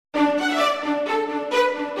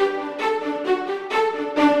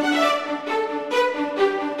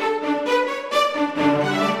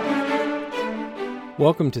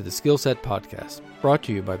Welcome to the Skillset podcast, brought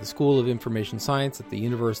to you by the School of Information Science at the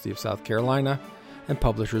University of South Carolina and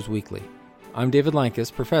Publishers Weekly. I'm David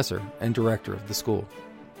Lankus, professor and director of the school.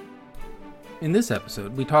 In this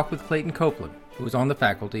episode, we talk with Clayton Copeland, who is on the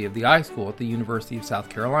faculty of the iSchool at the University of South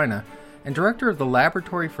Carolina and director of the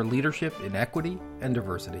Laboratory for Leadership in Equity and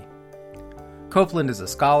Diversity. Copeland is a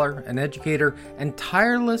scholar, an educator, and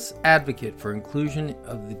tireless advocate for inclusion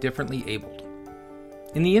of the differently abled.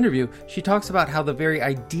 In the interview, she talks about how the very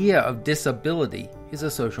idea of disability is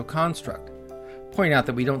a social construct, pointing out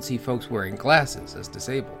that we don't see folks wearing glasses as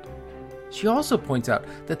disabled. She also points out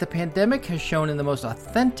that the pandemic has shown in the most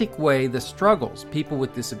authentic way the struggles people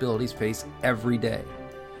with disabilities face every day.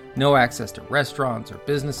 No access to restaurants or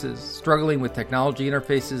businesses, struggling with technology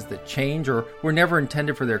interfaces that change or were never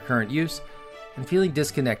intended for their current use, and feeling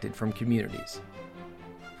disconnected from communities.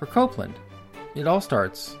 For Copeland, it all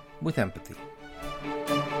starts with empathy.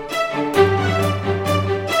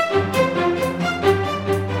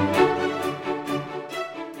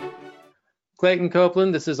 Clayton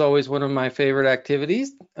Copeland, this is always one of my favorite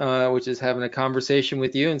activities, which is having a conversation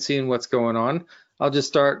with you and seeing what's going on. I'll just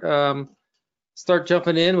start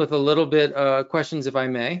jumping in with a little bit questions, if I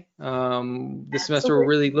may. This semester, we're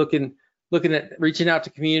really looking at reaching out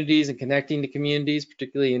to communities and connecting to communities,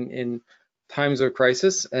 particularly in times of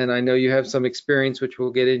crisis. And I know you have some experience, which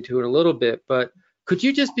we'll get into in a little bit. But could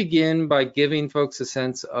you just begin by giving folks a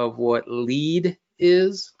sense of what LEAD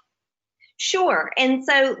is? Sure. And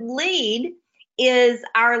so LEAD is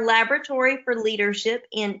our Laboratory for Leadership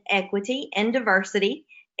in Equity and Diversity,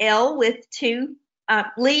 LEAD with two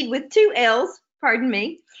L's, pardon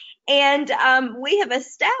me. And we have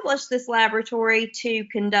established this laboratory to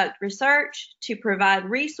conduct research, to provide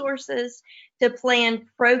resources, to plan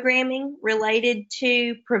programming related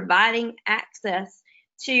to providing access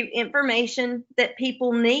to information that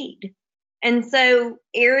people need. And so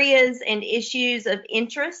areas and issues of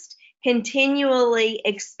interest continually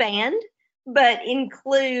expand, but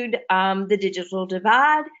include the digital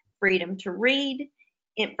divide, freedom to read,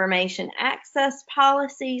 information access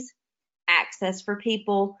policies, access for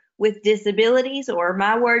people with disabilities, or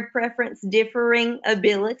my word preference, differing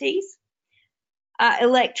abilities,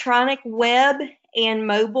 electronic web and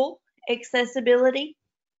mobile accessibility,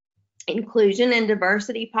 inclusion and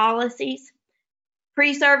diversity policies,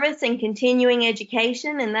 pre-service and continuing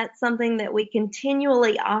education, and that's something that we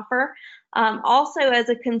continually offer. Also as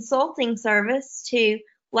a consulting service to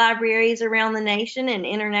libraries around the nation and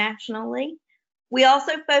internationally. We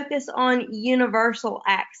also focus on universal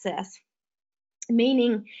access,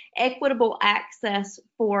 meaning equitable access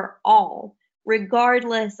for all,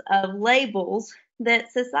 regardless of labels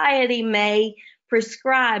that society may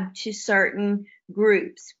prescribe to certain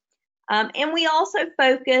groups. And we also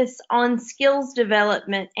focus on skills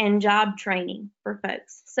development and job training for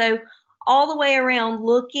folks. So all the way around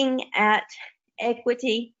looking at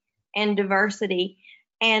equity and diversity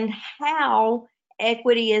and how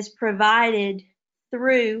equity is provided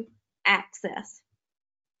through access.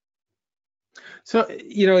 So,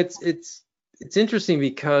 it's interesting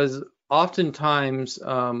because oftentimes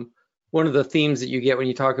one of the themes that you get when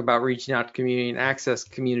you talk about reaching out to community and access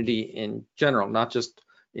community in general, not just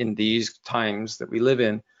in these times that we live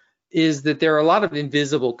in, is that there are a lot of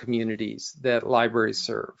invisible communities that libraries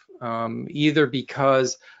serve, either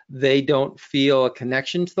because they don't feel a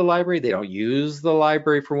connection to the library, they don't use the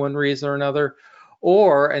library for one reason or another,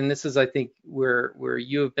 or, and this is, I think, where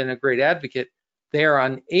you have been a great advocate, they are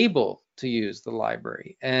unable to use the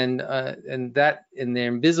library. And that in their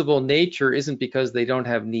invisible nature isn't because they don't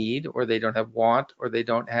have need or they don't have want or they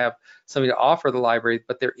don't have something to offer the library,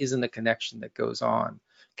 but there isn't a connection that goes on.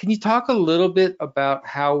 Can you talk a little bit about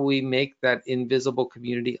how we make that invisible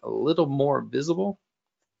community a little more visible?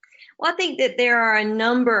 Well, I think that there are a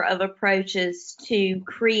number of approaches to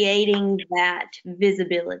creating that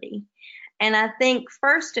visibility. And I think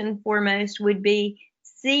first and foremost would be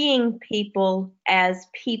seeing people as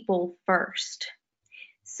people first.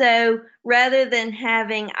 So rather than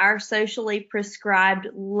having our socially prescribed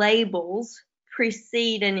labels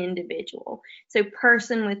precede an individual, so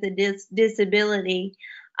person with a disability,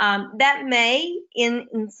 that may,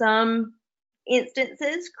 in some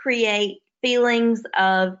instances, create feelings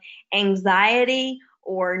of anxiety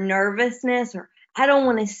or nervousness, or I don't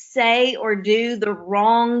want to say or do the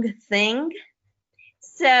wrong thing.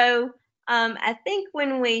 So I think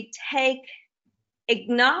when we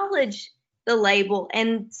acknowledge the label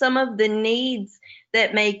and some of the needs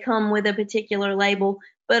that may come with a particular label,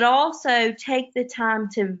 but also take the time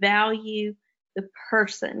to value the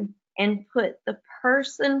person and put the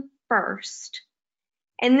person first,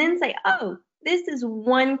 and then say, oh, this is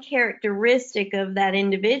one characteristic of that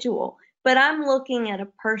individual, but I'm looking at a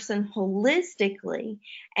person holistically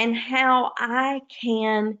and how I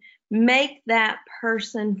can make that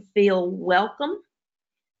person feel welcome,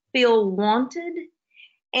 feel wanted,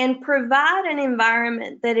 and provide an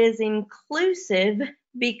environment that is inclusive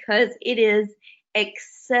because it is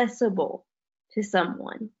accessible to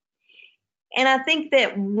someone. And I think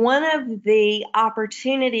that one of the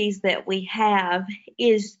opportunities that we have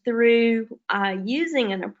is through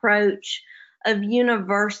using an approach of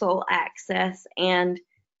universal access and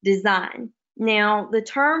design. Now, the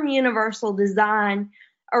term universal design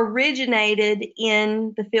originated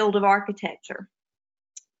in the field of architecture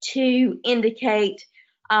to indicate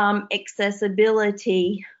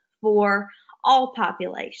accessibility for all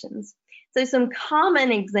populations. So some common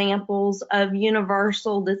examples of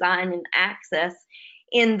universal design and access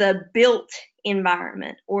in the built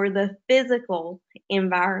environment or the physical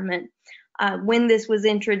environment, when this was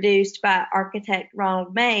introduced by architect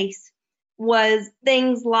Ronald Mace, was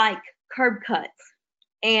things like curb cuts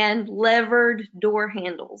and levered door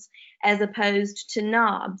handles as opposed to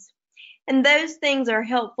knobs. And those things are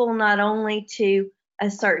helpful not only to a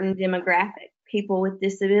certain demographic, people with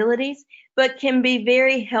disabilities, but can be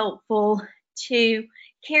very helpful to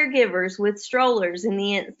caregivers with strollers in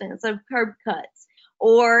the instance of curb cuts,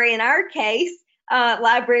 or in our case,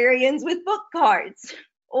 librarians with book carts,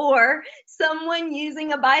 or someone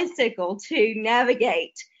using a bicycle to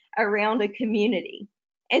navigate around a community.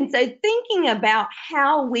 And so thinking about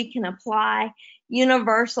how we can apply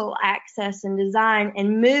universal access and design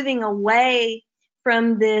and moving away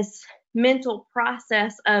from this mental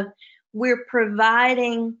process of we're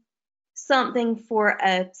providing something for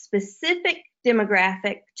a specific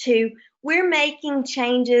demographic to we're making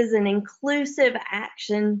changes and inclusive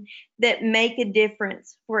action that make a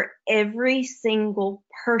difference for every single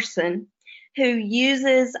person who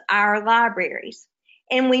uses our libraries.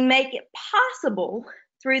 And we make it possible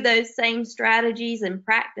through those same strategies and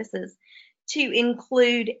practices to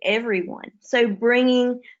include everyone. So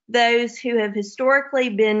bringing those who have historically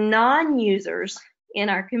been non-users in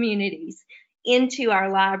our communities into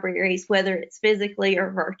our libraries, whether it's physically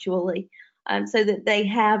or virtually, so that they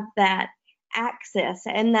have that access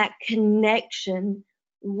and that connection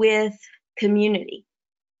with community.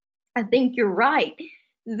 I think you're right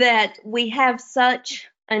that we have such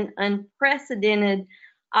an unprecedented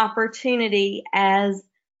opportunity as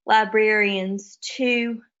librarians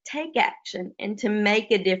to take action and to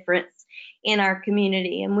make a difference in our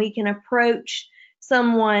community. And we can approach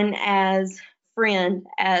someone as friend,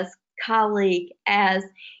 as colleague, as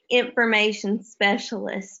information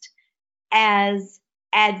specialist, as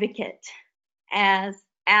advocate, as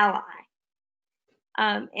ally.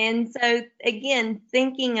 And so, again,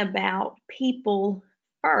 thinking about people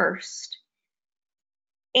first.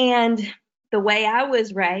 And the way I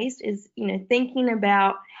was raised is, thinking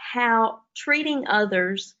about how treating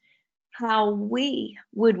others how we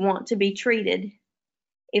would want to be treated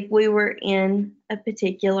if we were in a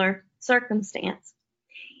particular circumstance.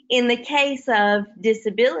 In the case of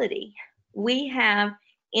disability, we have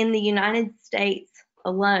in the United States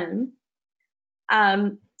alone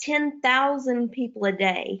 10,000 people a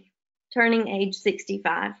day turning age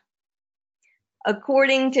 65.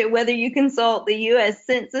 According to whether you consult the U.S.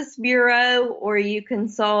 Census Bureau or you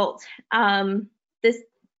consult the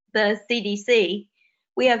CDC,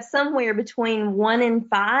 we have somewhere between 1 in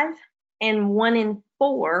 5 and 1 in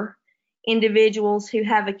 4 individuals who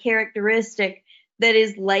have a characteristic that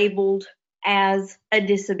is labeled as a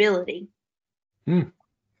disability.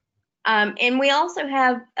 And we also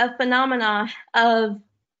have a phenomena of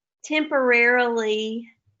temporarily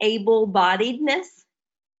able-bodiedness,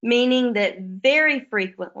 meaning that very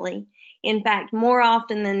frequently, in fact, more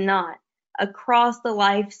often than not, across the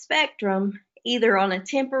life spectrum, either on a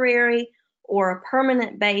temporary or a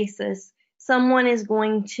permanent basis, someone is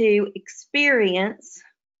going to experience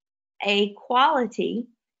a quality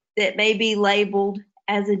that may be labeled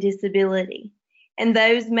as a disability. And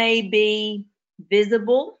those may be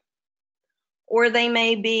visible or they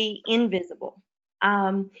may be invisible.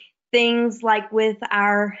 Things like with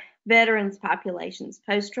our veterans populations,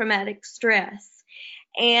 post-traumatic stress,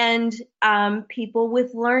 and people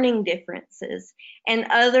with learning differences and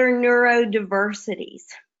other neurodiversities.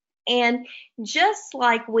 And just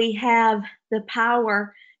like we have the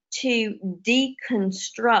power to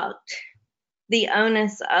deconstruct the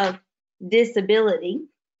onus of disability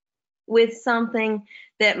with something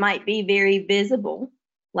that might be very visible,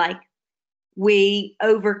 like we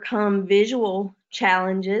overcome visual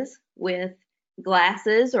challenges with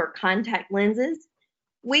glasses or contact lenses,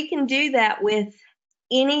 we can do that with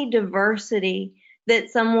any diversity that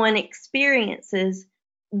someone experiences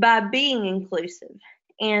by being inclusive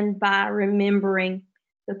and by remembering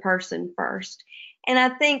the person first. And I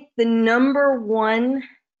think the number one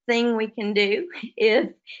thing we can do, if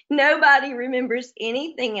nobody remembers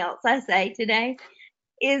anything else I say today,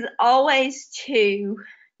 is always to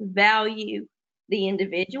value the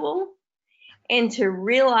individual and to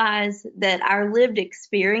realize that our lived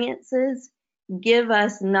experiences give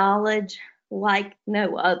us knowledge like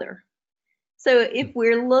no other. So if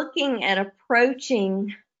we're looking at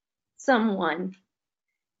approaching someone,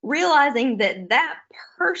 realizing that that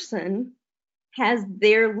person has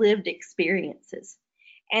their lived experiences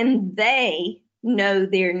and they know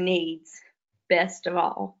their needs best of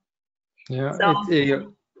all. Yeah,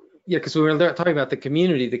 because when we're talking about the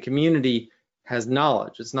community has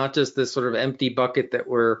knowledge. It's not just this sort of empty bucket that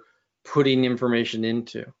we're putting information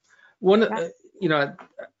into. I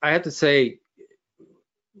have to say,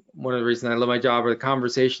 one of the reasons I love my job are the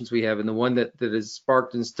conversations we have, and the one that has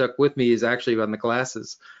sparked and stuck with me is actually on the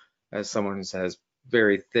glasses, as someone who has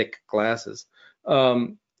very thick glasses.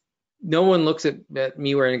 No one looks at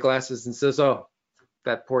me wearing glasses and says, oh,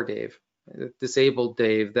 that poor Dave, disabled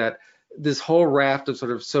Dave, that this whole raft of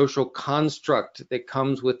sort of social construct that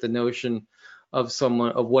comes with the notion of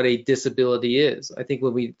what a disability is. I think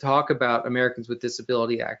when we talk about Americans with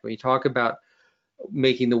Disability Act, when you talk about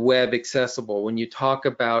making the web accessible, when you talk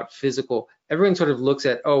about physical, everyone sort of looks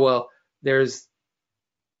at, oh, well, there's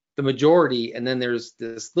the majority, and then there's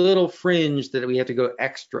this little fringe that we have to go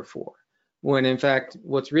extra for. When in fact,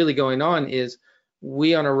 what's really going on is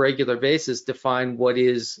we on a regular basis define what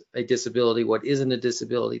is a disability, what isn't a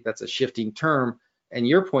disability. That's a shifting term. And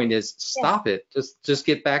your point is stop it. Just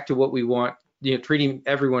get back to what we want, treating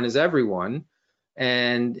everyone as everyone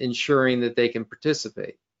and ensuring that they can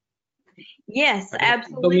participate. Yes,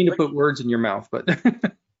 absolutely. I don't mean to put words in your mouth, but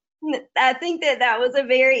I think that was a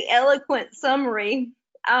very eloquent summary.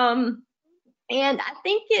 And I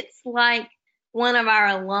think it's like one of our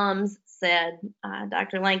alums said,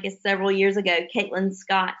 Dr. Lankus, several years ago, Caitlin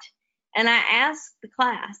Scott, and I asked the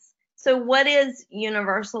class, so what is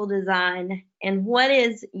universal design and what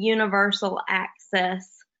is universal access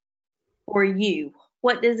for you?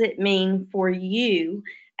 What does it mean for you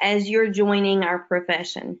as you're joining our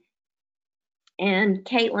profession? And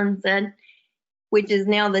Caitlin said, which is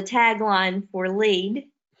now the tagline for LEAD,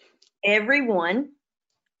 everyone,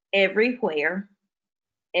 everywhere,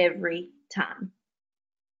 every time.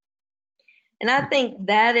 And I think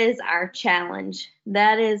that is our challenge.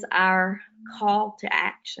 That is our call to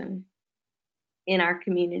action in our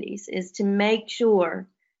communities, is to make sure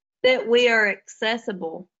that we are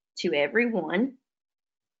accessible to everyone,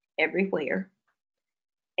 everywhere,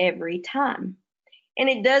 every time. And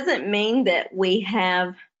it doesn't mean that we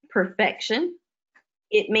have perfection.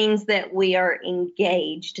 It means that we are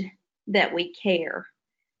engaged, that we care,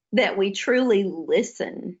 that we truly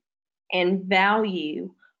listen and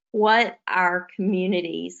value what our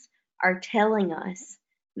communities are telling us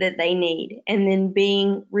that they need, and then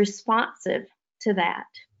being responsive to that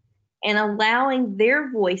and allowing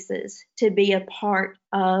their voices to be a part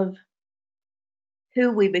of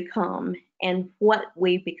who we become and what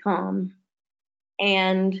we become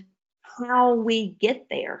and how we get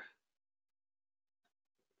there.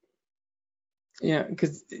 Yeah,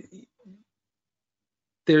 because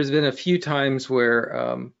there's been a few times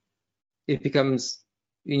where it becomes,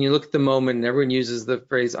 when you look at the moment and everyone uses the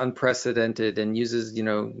phrase unprecedented and uses,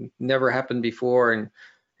 never happened before and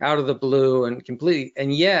out of the blue and completely.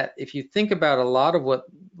 And yet, if you think about a lot of what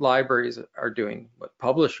libraries are doing, what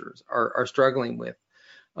publishers are struggling with,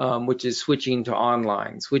 which is switching to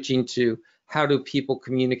online, switching to how do people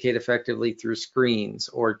communicate effectively through screens,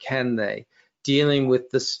 or can they? Dealing with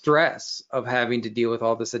the stress of having to deal with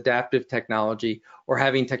all this adaptive technology or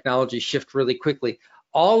having technology shift really quickly.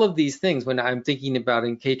 All of these things, when I'm thinking about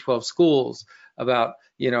in K-12 schools, about,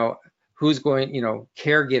 who's going,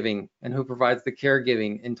 caregiving and who provides the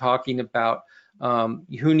caregiving, and talking about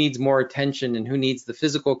who needs more attention and who needs the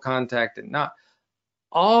physical contact and not.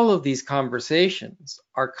 All of these conversations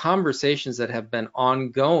are conversations that have been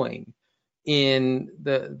ongoing in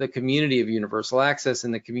the community of universal access,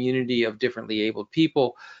 in the community of differently abled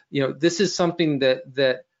people. This is something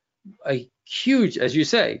that a huge, as you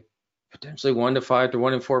say, potentially 1 to 5 to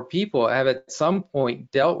 1 in 4 people have at some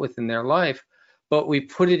point dealt with in their life, but we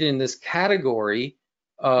put it in this category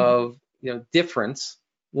of difference,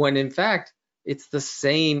 when in fact it's the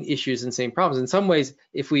same issues and same problems. In some ways,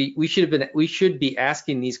 if we should be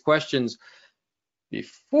asking these questions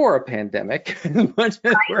before a pandemic as much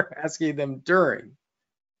as we're asking them during.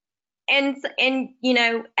 And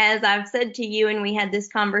as I've said to you, and we had this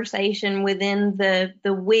conversation within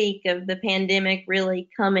the week of the pandemic really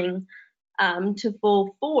coming to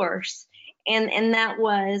full force, and that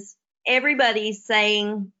was everybody's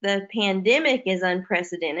saying the pandemic is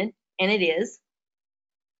unprecedented, and it is,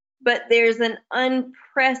 but there's an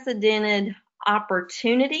unprecedented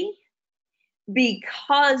opportunity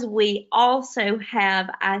because we also have,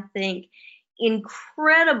 I think,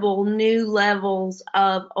 incredible new levels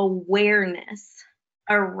of awareness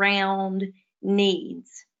around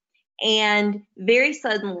needs. And very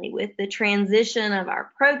suddenly, with the transition of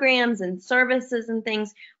our programs and services and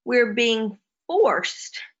things, we're being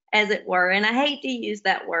forced, as it were, and I hate to use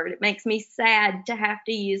that word. It makes me sad to have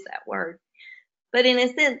to use that word. But in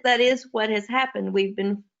a sense, that is what has happened. We've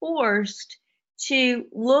been forced to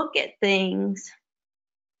look at things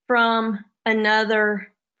from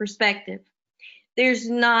another perspective. There's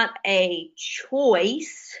not a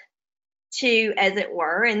choice to, as it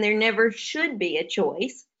were, and there never should be a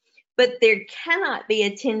choice, but there cannot be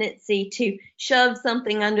a tendency to shove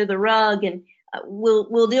something under the rug and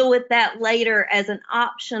we'll deal with that later as an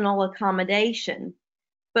optional accommodation.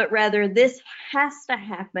 But rather, this has to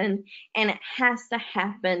happen, and it has to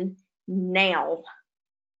happen now.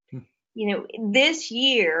 This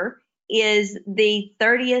year is the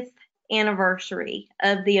 30th anniversary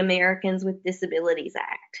of the Americans with Disabilities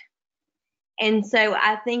Act. And so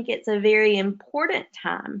I think it's a very important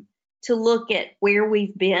time to look at where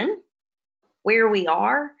we've been, where we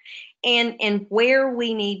are, and where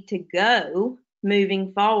we need to go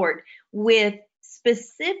moving forward with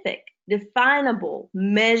specific, definable,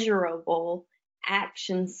 measurable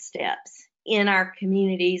action steps in our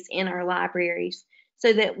communities, in our libraries,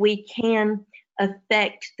 so that we can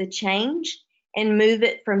affect the change and move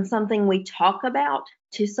it from something we talk about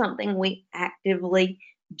to something we actively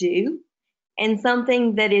do, and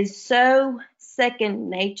something that is so second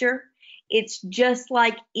nature. It's just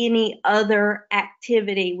like any other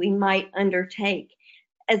activity we might undertake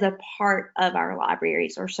as a part of our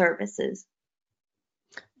libraries or services.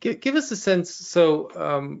 Give us a sense.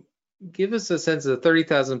 So give us a sense of the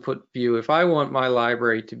 30,000 foot view. If I want my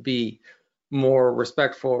library to be more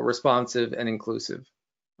respectful, responsive, and inclusive,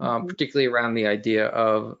 particularly around the idea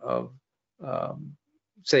of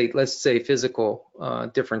let's say physical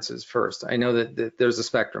differences first. I know that there's a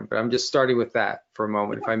spectrum, but I'm just starting with that for a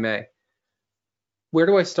moment, if I may. Where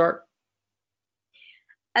do I start?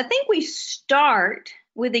 I think we start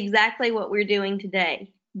with exactly what we're doing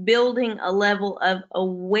today, building a level of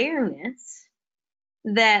awareness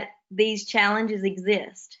that these challenges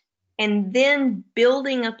exist, and then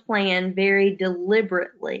building a plan very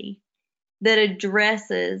deliberately that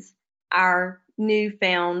addresses our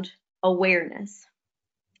newfound awareness.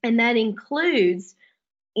 And that including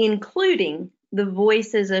the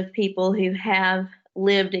voices of people who have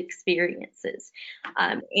lived experiences.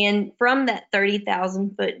 And from that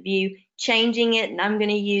 30,000 foot view, changing it, and I'm going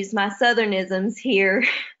to use my Southernisms here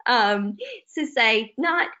to say,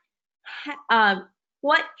 not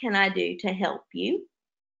what can I do to help you,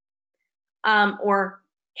 or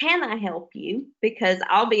can I help you? Because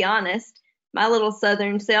I'll be honest, my little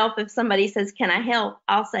Southern self, if somebody says, can I help?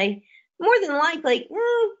 I'll say, more than likely,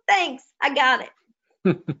 thanks, I got it.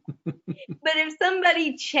 But if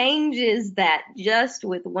somebody changes that just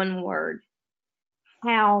with one word,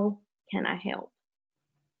 how can I help?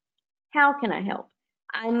 How can I help?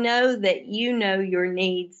 I know that you know your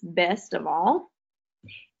needs best of all.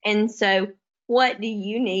 And so what do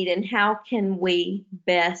you need, and how can we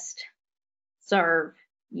best serve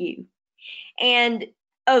you? And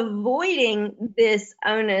avoiding this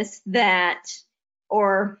onus that,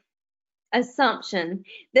 or assumption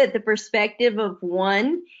that the perspective of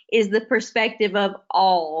one is the perspective of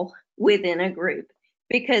all within a group,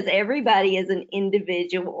 because everybody is an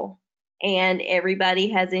individual and everybody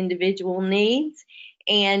has individual needs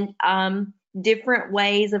and different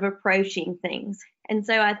ways of approaching things. And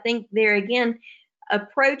so I think there again,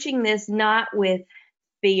 approaching this not with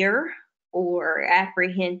fear or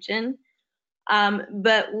apprehension,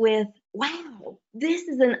 but with, wow, this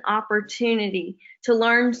is an opportunity to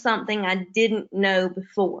learn something I didn't know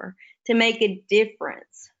before, to make a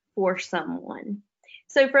difference for someone.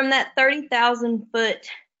 So from that 30,000 foot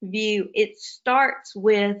view, it starts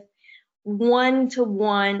with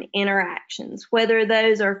one-to-one interactions, whether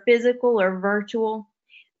those are physical or virtual,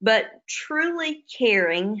 but truly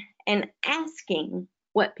caring and asking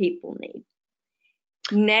what people need.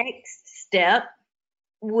 Next step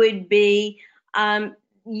would be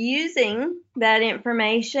using that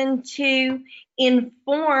information to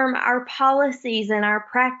inform our policies and our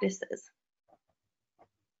practices.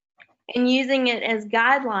 and using it as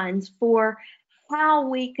guidelines for how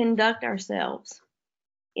we conduct ourselves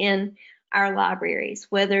in our libraries,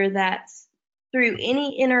 whether that's through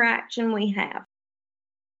any interaction we have.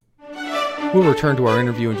 We'll return to our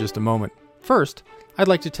interview in just a moment. First, I'd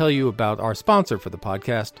like to tell you about our sponsor for the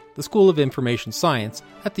podcast, the School of Information Science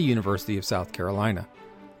at the University of South Carolina.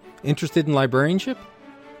 Interested in librarianship?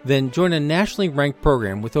 Then join a nationally ranked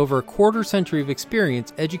program with over a quarter century of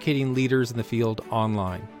experience educating leaders in the field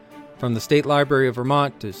online. From the State Library of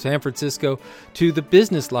Vermont to San Francisco to the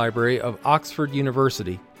Business Library of Oxford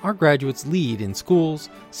University, our graduates lead in schools,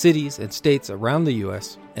 cities, and states around the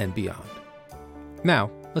U.S. and beyond. Now,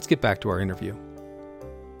 let's get back to our interview.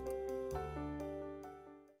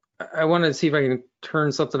 I want to see if I can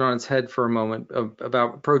turn something on its head for a moment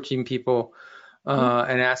about approaching people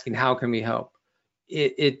and asking, how can we help?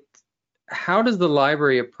 How does the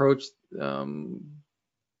library approach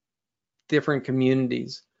different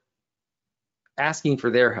communities asking for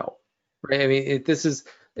their help, right? I mean,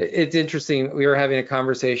 it's interesting. We were having a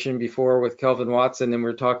conversation before with Kelvin Watson, and we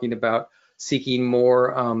we're talking about seeking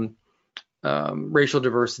more racial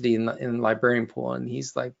diversity in the librarian pool. And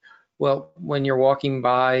he's like, well, when you're walking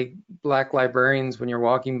by Black librarians, when you're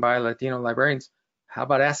walking by Latino librarians, how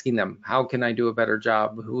about asking them, how can I do a better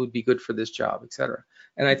job? Who would be good for this job, et cetera?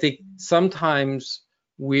 And I think sometimes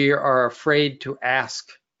we are afraid to ask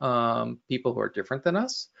people who are different than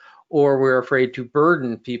us, or we're afraid to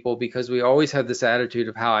burden people because we always have this attitude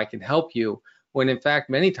of how I can help you, when in fact,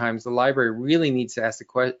 many times the library really needs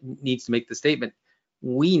to needs to make the statement,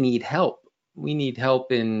 we need help. We need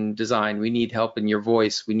help in design. We need help in your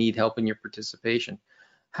voice. We need help in your participation.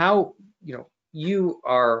 How, you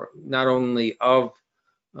are not only of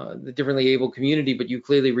the differently able community, but you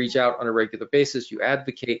clearly reach out on a regular basis. You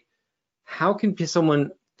advocate. How can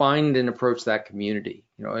someone find and approach that community?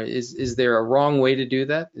 Is there a wrong way to do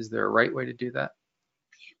that? Is there a right way to do that?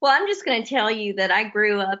 Well, I'm just going to tell you that I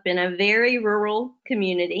grew up in a very rural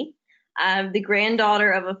community. I'm the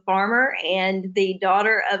granddaughter of a farmer and the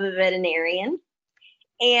daughter of a veterinarian.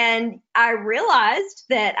 And I realized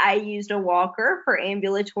that I used a walker for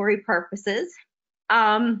ambulatory purposes.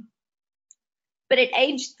 But at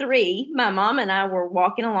age 3, my mom and I were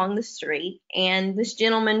walking along the street, and this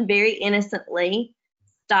gentleman very innocently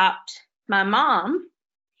stopped my mom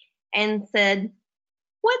and said,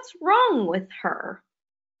 "What's wrong with her?"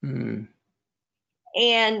 And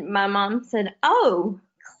my mom said, "Oh,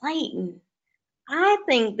 Clayton, I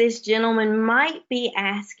think this gentleman might be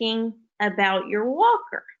asking about your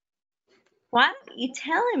walker. Why don't you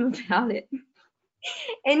tell him about it?"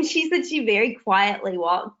 And she said she very quietly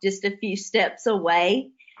walked just a few steps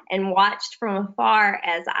away and watched from afar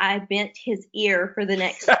as I bent his ear for the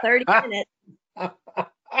next 30 minutes,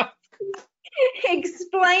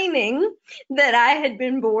 explaining that I had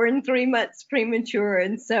been born 3 months premature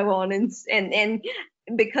and so on, and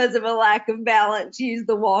because of a lack of balance, used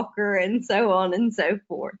the walker and so on and so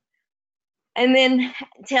forth. And then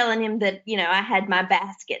telling him that, I had my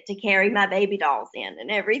basket to carry my baby dolls in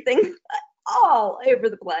and everything. All over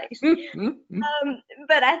the place.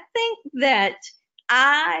 But I think that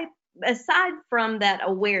aside from that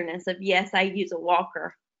awareness of, yes, I use a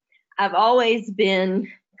walker, I've always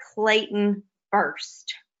been Clayton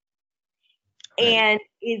first. Right. And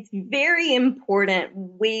it's very important.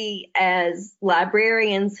 We as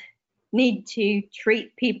librarians need to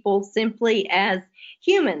treat people simply as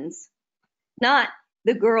humans, not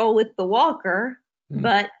the girl with the walker,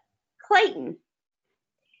 but Clayton.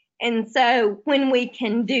 And so when we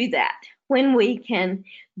can do that, when we can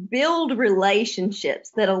build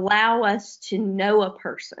relationships that allow us to know a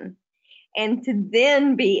person and to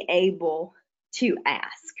then be able to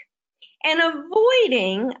ask, and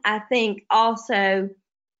avoiding, I think, also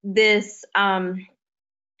this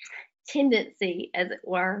tendency, as it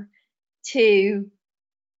were, to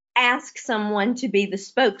ask someone to be the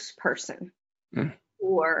spokesperson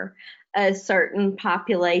for a certain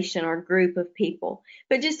population or group of people,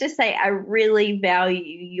 but just to say, I really value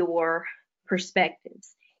your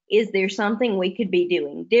perspectives. Is there something we could be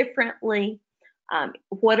doing differently?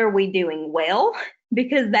 What are we doing well?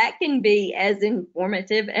 Because that can be as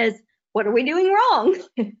informative as what are we doing wrong?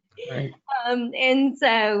 Right. And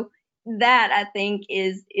so that, I think,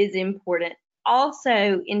 is important.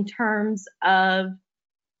 Also, in terms of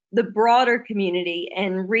the broader community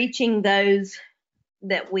and reaching those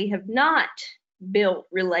that we have not built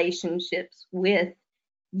relationships with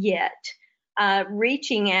yet,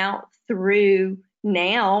 reaching out through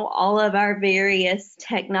now all of our various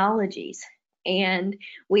technologies. And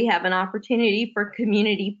we have an opportunity for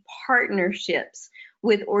community partnerships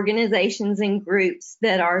with organizations and groups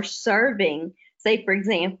that are serving say, for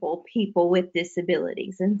example, people with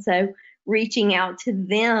disabilities. And so reaching out to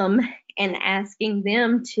them and asking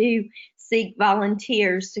them to seek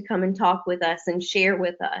volunteers to come and talk with us and share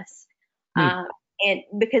with us. And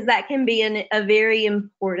because that can be a very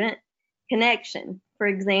important connection. For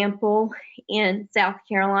example, in South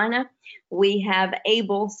Carolina, we have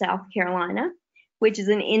ABLE South Carolina, which is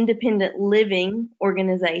an independent living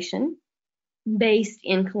organization based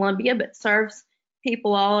in Columbia, but serves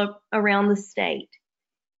people all around the state.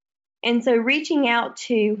 And so reaching out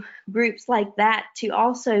to groups like that to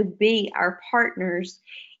also be our partners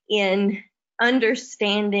in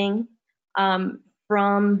understanding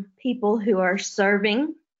from people who are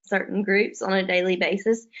serving certain groups on a daily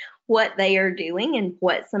basis what they are doing and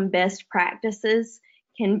what some best practices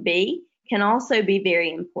can also be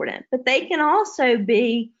very important. But they can also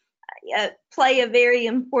play a very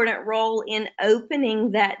important role in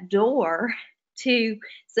opening that door to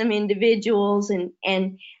some individuals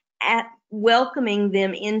and welcoming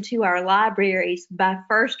them into our libraries by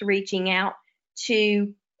first reaching out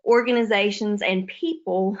to organizations and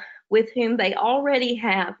people with whom they already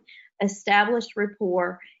have established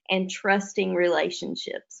rapport and trusting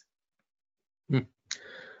relationships.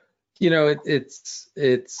 You know, it's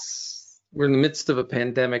we're in the midst of a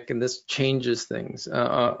pandemic, and this changes things.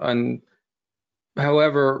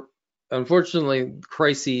 However, unfortunately,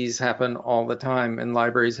 crises happen all the time, and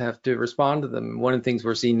libraries have to respond to them. One of the things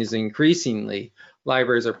we're seeing is increasingly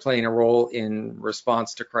libraries are playing a role in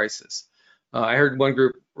response to crisis. I heard one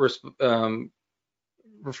group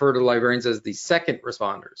refer to librarians as the second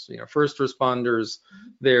responders. You know, first responders,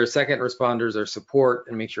 their second responders are support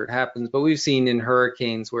and make sure it happens. But we've seen in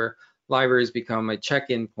hurricanes where libraries become a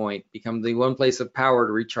check-in point, become the one place of power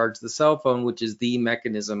to recharge the cell phone, which is the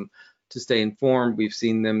mechanism to stay informed. We've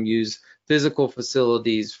seen them use physical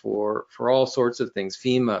facilities for all sorts of things,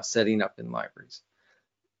 FEMA setting up in libraries.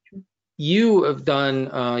 You have done,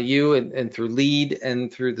 and through LEAD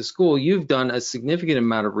and through the school, you've done a significant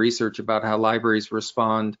amount of research about how libraries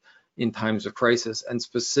respond in times of crisis, and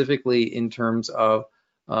specifically in terms of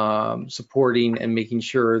supporting and making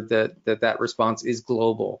sure that response is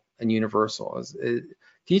global and universal. Can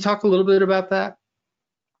you talk a little bit about that?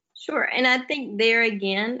 Sure, and I think there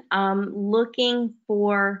again, looking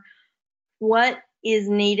for what is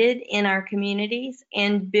needed in our communities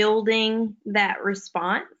and building that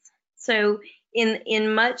response. So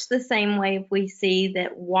in much the same way, if we see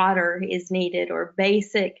that water is needed or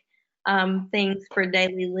basic things for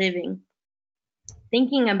daily living,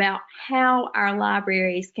 thinking about how our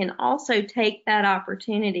libraries can also take that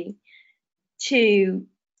opportunity to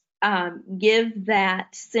give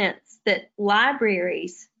that sense that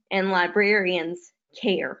libraries and librarians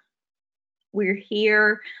care. We're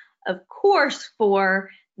here, of course, for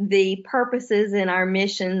the purposes in our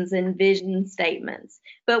missions and vision statements,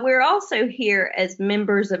 but we're also here as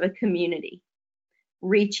members of a community,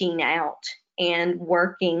 reaching out and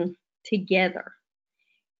working together.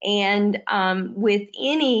 And with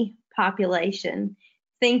any population,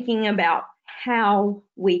 thinking about how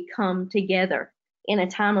we come together in a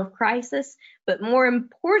time of crisis, but more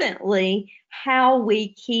importantly, how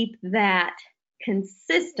we keep that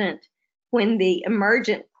consistent when the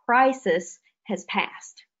emergent crisis has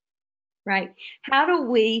passed, right? How do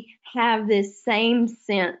we have this same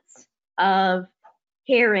sense of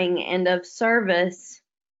caring and of service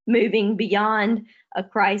moving beyond a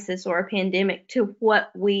crisis or a pandemic to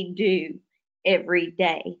what we do every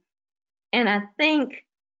day? And I think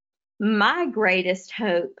my greatest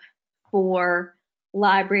hope for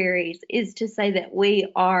libraries is to say that we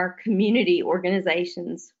are community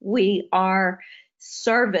organizations. We are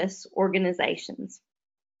service organizations.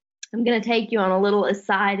 I'm going to take you on a little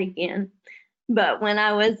aside again, but when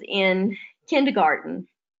I was in kindergarten,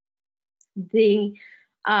 the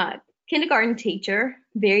kindergarten teacher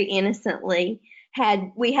very innocently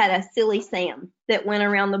we had a silly Sam that went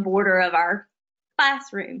around the border of our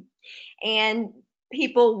classroom, and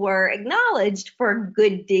people were acknowledged for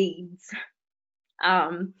good deeds.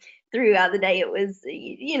 Throughout the day, it was,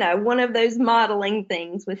 one of those modeling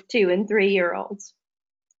things with 2- and 3-year-olds.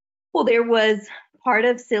 Well, there was part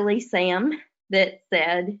of Silly Sam that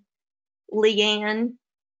said, Leanne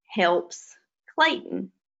helps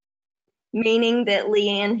Clayton, meaning that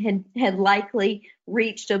Leanne had likely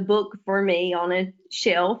reached a book for me on a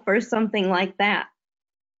shelf or something like that.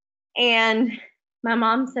 And my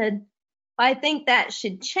mom said, I think that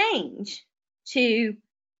should change to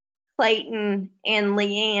Clayton and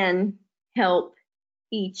Leanne help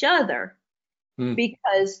each other,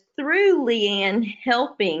 because through Leanne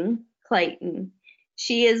helping Clayton,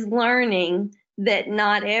 she is learning that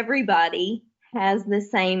not everybody has the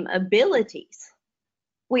same abilities.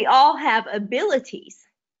 We all have abilities.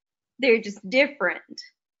 They're just different.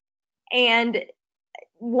 And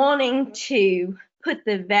wanting to put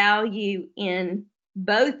the value in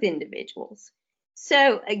both individuals.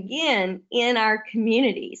 So again, in our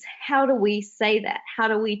communities, how do we say that? How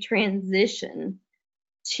do we transition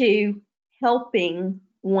to helping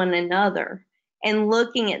one another and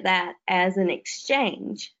looking at that as an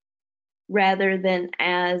exchange rather than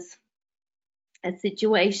as a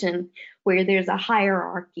situation where there's a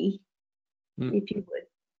hierarchy, if you would.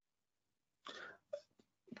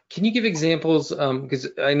 Can you give examples? Because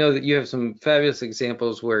I know that you have some fabulous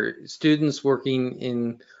examples where students working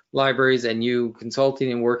in libraries and you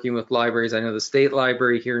consulting and working with libraries. I know the state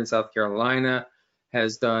library here in South Carolina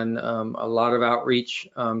has done a lot of outreach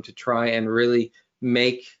to try and really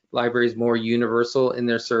make libraries more universal in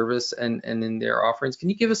their service and in their offerings. Can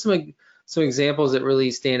you give us some examples that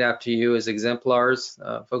really stand out to you as exemplars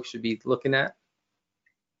folks should be looking at?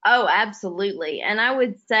 Oh, absolutely. And I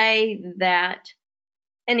would say that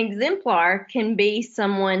an exemplar can be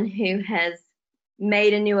someone who has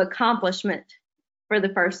made a new accomplishment for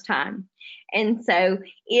the first time. And so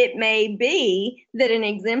it may be that an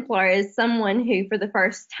exemplar is someone who, for the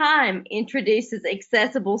first time, introduces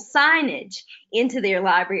accessible signage into their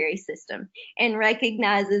library system and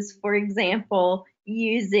recognizes, for example,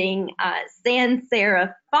 using sans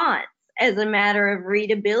serif fonts as a matter of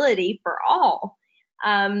readability for all.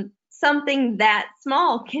 Something that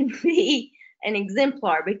small can be an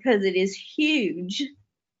exemplar because it is huge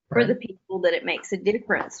for the people that it makes a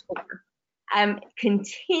difference for. I'm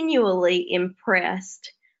continually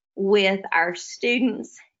impressed with our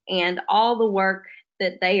students and all the work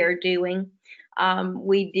that they are doing.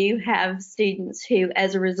 We do have students who,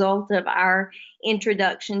 as a result of our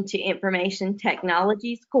Introduction to Information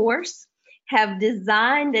Technologies course, have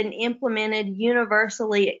designed and implemented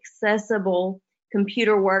universally accessible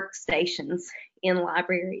computer workstations in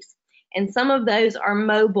libraries. And some of those are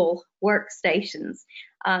mobile workstations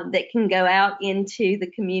that can go out into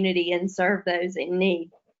the community and serve those in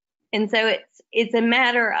need. And so it's a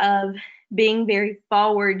matter of being very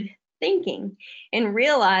forward thinking and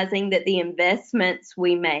realizing that the investments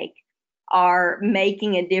we make are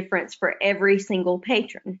making a difference for every single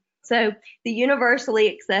patron. So the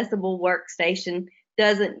universally accessible workstation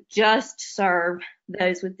doesn't just serve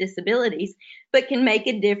those with disabilities, but can make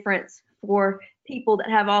a difference for people that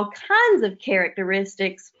have all kinds of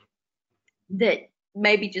characteristics that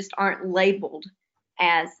maybe just aren't labeled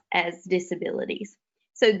as disabilities.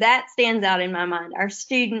 So that stands out in my mind. Our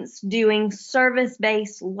students doing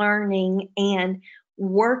service-based learning and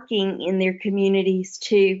working in their communities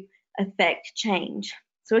to affect change.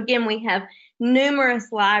 So again, we have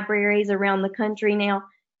numerous libraries around the country now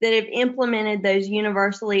that have implemented those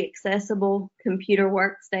universally accessible computer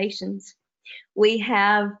workstations. We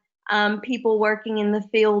have people working in the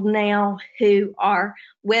field now who are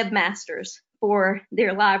webmasters for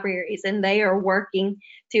their libraries, and they are working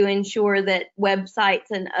to ensure that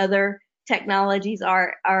websites and other technologies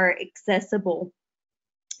are accessible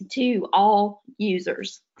to all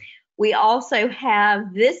users. We also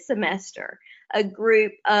have this semester a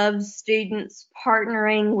group of students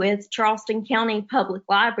partnering with Charleston County Public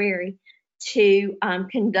Library to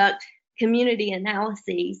conduct community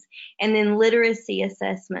analyses and then literacy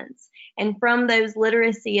assessments. And from those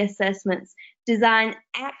literacy assessments, design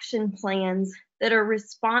action plans that are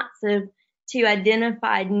responsive to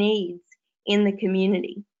identified needs in the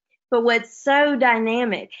community. But what's so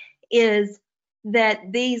dynamic is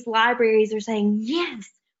that these libraries are saying, yes,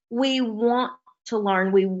 we want to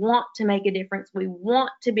learn, we want to make a difference, we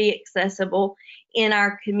want to be accessible in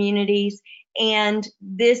our communities, and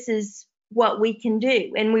this is what we can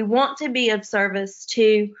do. And we want to be of service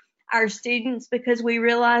to our students because we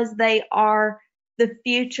realize they are the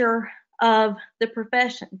future of the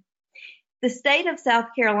profession. The state of South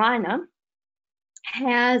Carolina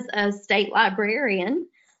has a state librarian,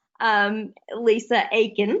 Lisa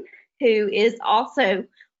Aiken, who is also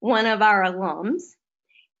one of our alums.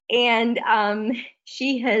 And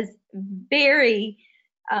she has very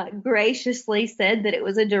graciously said that it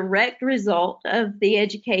was a direct result of the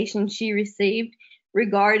education she received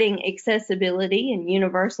regarding accessibility and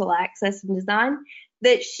universal access and design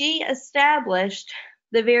that she established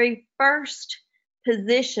the very first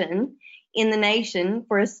position in the nation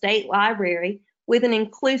for a state library with an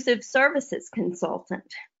inclusive services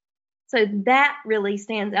consultant. So that really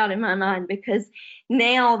stands out in my mind because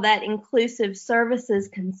now that inclusive services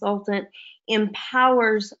consultant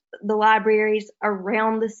empowers the libraries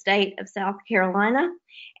around the state of South Carolina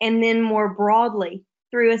and then more broadly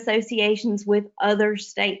through associations with other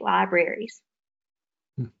state libraries.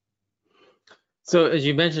 So as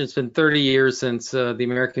you mentioned, it's been 30 years since the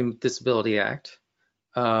American Disability Act.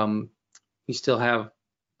 We still have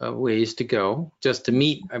ways to go just to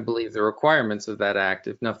meet, I believe, the requirements of that act,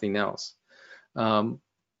 if nothing else. Are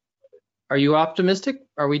you optimistic?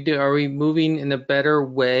 Are we moving in a better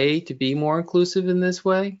way to be more inclusive in this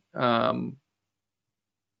way? It's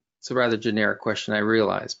a rather generic question, I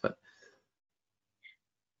realize, but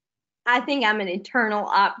I think I'm an eternal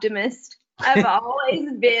optimist. I've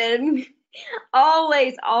always been,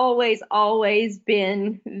 always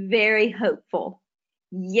been very hopeful.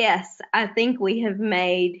 Yes, I think we have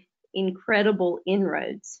made incredible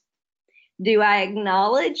inroads. Do I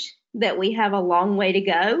acknowledge that we have a long way to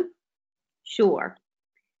go? Sure.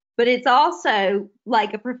 But it's also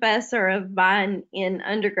like a professor of mine in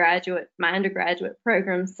my undergraduate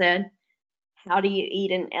program said, how do you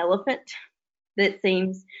eat an elephant? That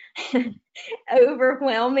seems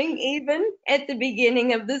overwhelming even at the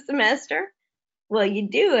beginning of the semester. Well, you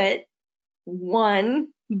do it one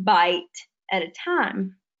bite at a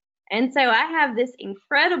time. And so I have this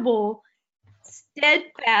incredible,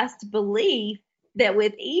 steadfast belief that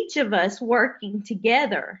with each of us working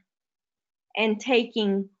together and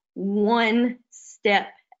taking one step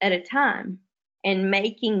at a time and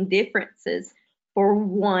making differences for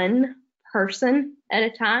one person at a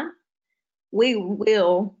time, we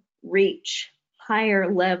will reach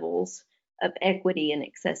higher levels of equity and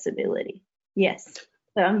accessibility. Yes,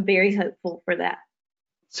 so I'm very hopeful for that.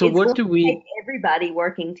 so It's what going do to we, take everybody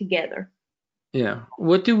working together. yeah,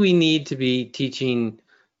 what do we need to be teaching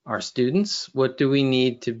our students? What do we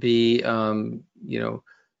need to be,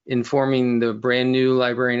 informing the brand new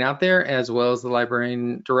librarian out there, as well as the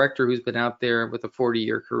librarian director who's been out there with a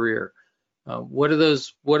 40-year career? What are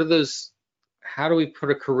those, how do we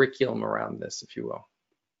put a curriculum around this, if you will?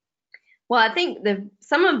 Well, I think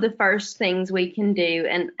some of the first things we can do,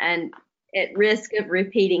 and at risk of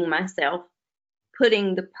repeating myself,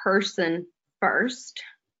 putting the person first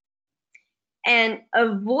and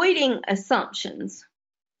avoiding assumptions.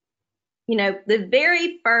 The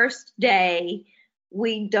very first day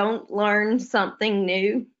we don't learn something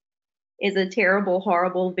new is a terrible,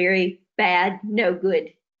 horrible, very bad, no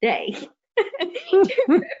good day. To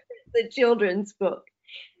reference the children's book.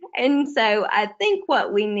 And so I think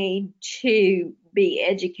what we need to be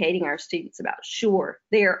educating our students about, sure,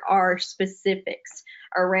 there are specifics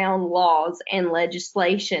around laws and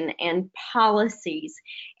legislation and policies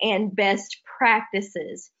and best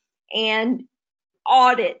practices and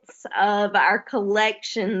audits of our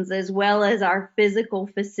collections as well as our physical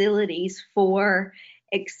facilities for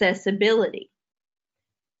accessibility.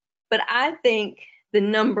 But I think the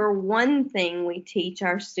number one thing we teach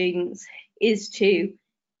our students is to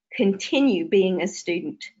continue being a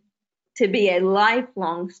student, to be a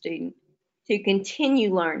lifelong student, to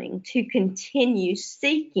continue learning, to continue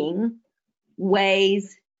seeking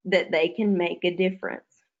ways that they can make a difference.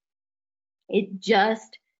 It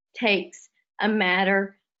just takes a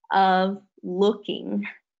matter of looking.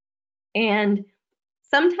 And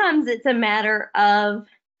sometimes it's a matter of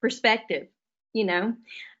perspective,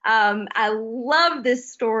 I love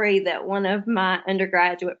this story that one of my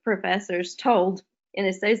undergraduate professors told in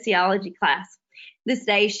a sociology class. This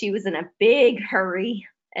day she was in a big hurry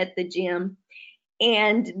at the gym,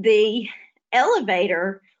 and the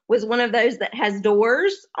elevator was one of those that has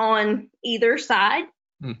doors on either side.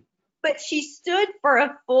 But she stood for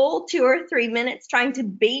a full 2 or 3 minutes trying to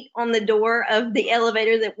beat on the door of the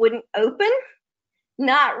elevator that wouldn't open,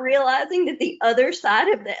 not realizing that the other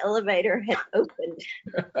side of the elevator had opened.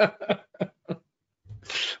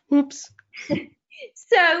 Oops.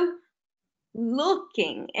 So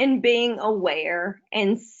looking and being aware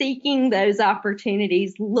and seeking those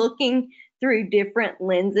opportunities, looking through different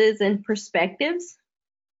lenses and perspectives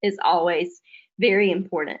is always very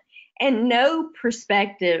important. And no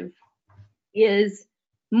perspective is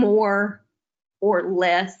more or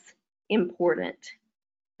less important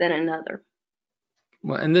than another.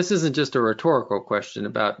 Well, and this isn't just a rhetorical question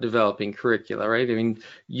about developing curricula, right? I mean,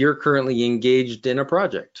 you're currently engaged in a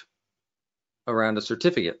project around a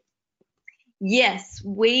certificate. Yes,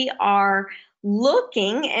 we are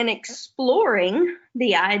looking and exploring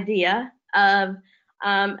the idea of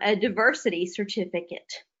a diversity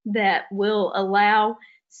certificate that will allow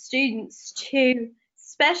students to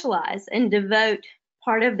specialize and devote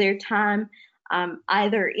part of their time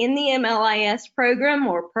either in the MLIS program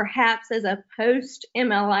or perhaps as a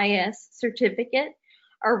post-MLIS certificate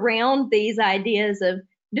around these ideas of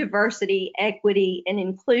diversity, equity, and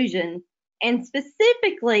inclusion. And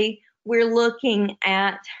specifically, we're looking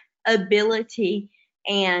at ability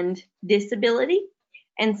and disability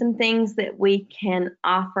and some things that we can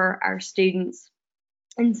offer our students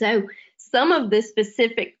And so some of the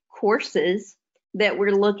specific courses that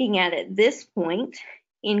we're looking at this point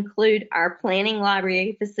include our Planning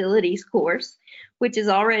Library Facilities course, which is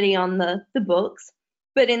already on the books.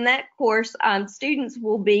 But in that course, students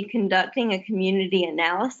will be conducting a community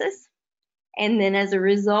analysis. And then as a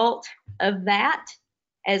result of that,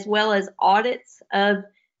 as well as audits of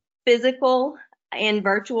physical and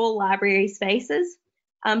virtual library spaces,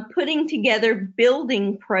 putting together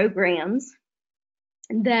building programs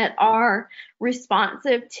that are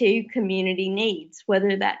responsive to community needs,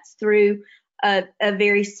 whether that's through a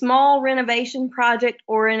very small renovation project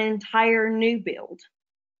or an entire new build.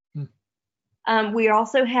 We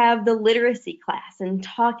also have the literacy class and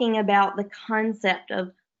talking about the concept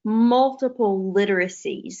of multiple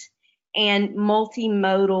literacies and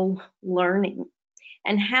multimodal learning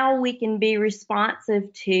and how we can be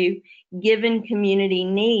responsive to given community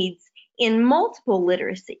needs in multiple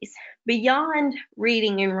literacies, beyond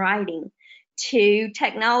reading and writing, to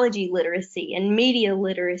technology literacy and media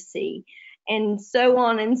literacy, and so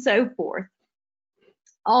on and so forth.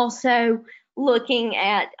 Also looking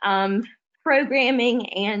at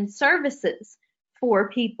programming and services for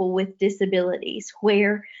people with disabilities,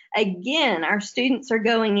 where again, our students are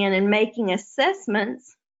going in and making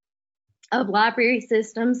assessments of library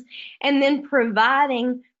systems and then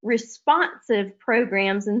providing responsive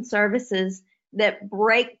programs and services that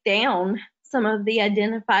break down some of the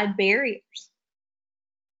identified barriers.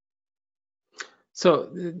 So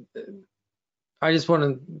I just want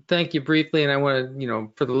to thank you briefly, and I want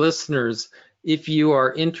to, for the listeners, if you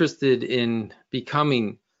are interested in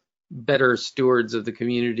becoming better stewards of the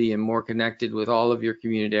community and more connected with all of your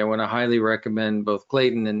community, I want to highly recommend both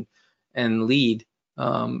Clayton and LEAD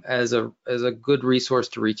as a good resource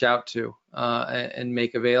to reach out to and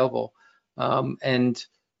make available, and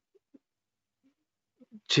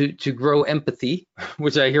to grow empathy,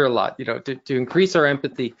 which I hear a lot, to increase our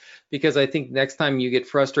empathy, because I think next time you get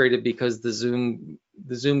frustrated because the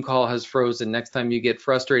Zoom call has frozen, next time you get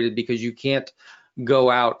frustrated because you can't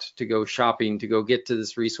go out to go shopping, to go get to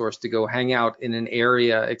this resource, to go hang out in an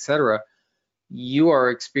area, etc., you are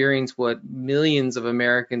experiencing what millions of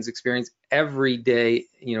Americans experience every day,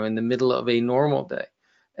 in the middle of a normal day.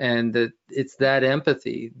 And that it's that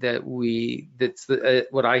empathy that's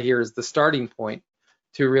what I hear is the starting point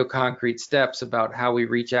to real concrete steps about how we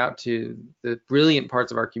reach out to the brilliant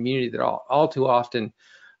parts of our community that all too often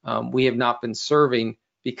we have not been serving,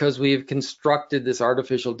 because we have constructed this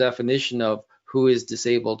artificial definition of who is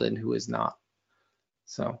disabled and who is not.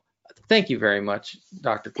 So thank you very much,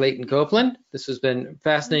 Dr. Clayton Copeland. This has been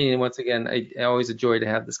fascinating, and once again, I always a joy to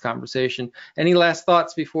have this conversation. Any last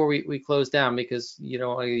thoughts before we close down, because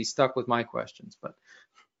I stuck with my questions. But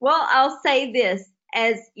well, I'll say this,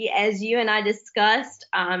 as you and I discussed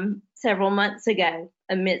several months ago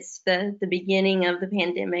amidst the beginning of the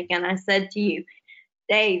pandemic, and I said to you,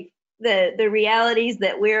 Dave, the realities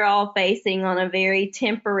that we're all facing on a very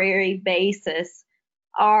temporary basis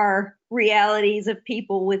are realities of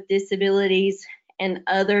people with disabilities and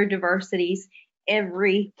other diversities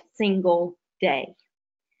every single day.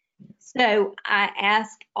 So I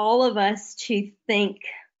ask all of us to think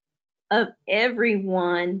of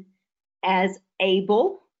everyone as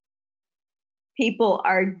able. People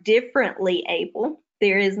are differently able.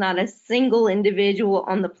 There is not a single individual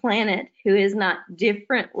on the planet who is not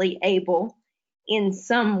differently able in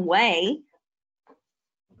some way,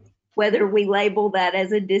 whether we label that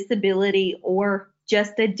as a disability or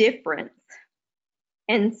just a difference.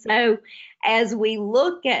 And so as we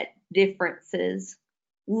look at differences,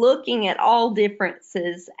 looking at all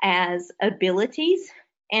differences as abilities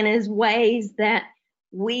and as ways that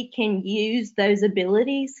we can use those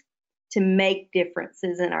abilities to make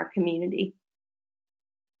differences in our community.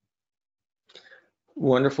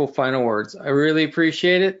 Wonderful final words. I really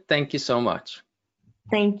appreciate it. Thank you so much.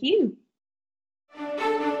 Thank you.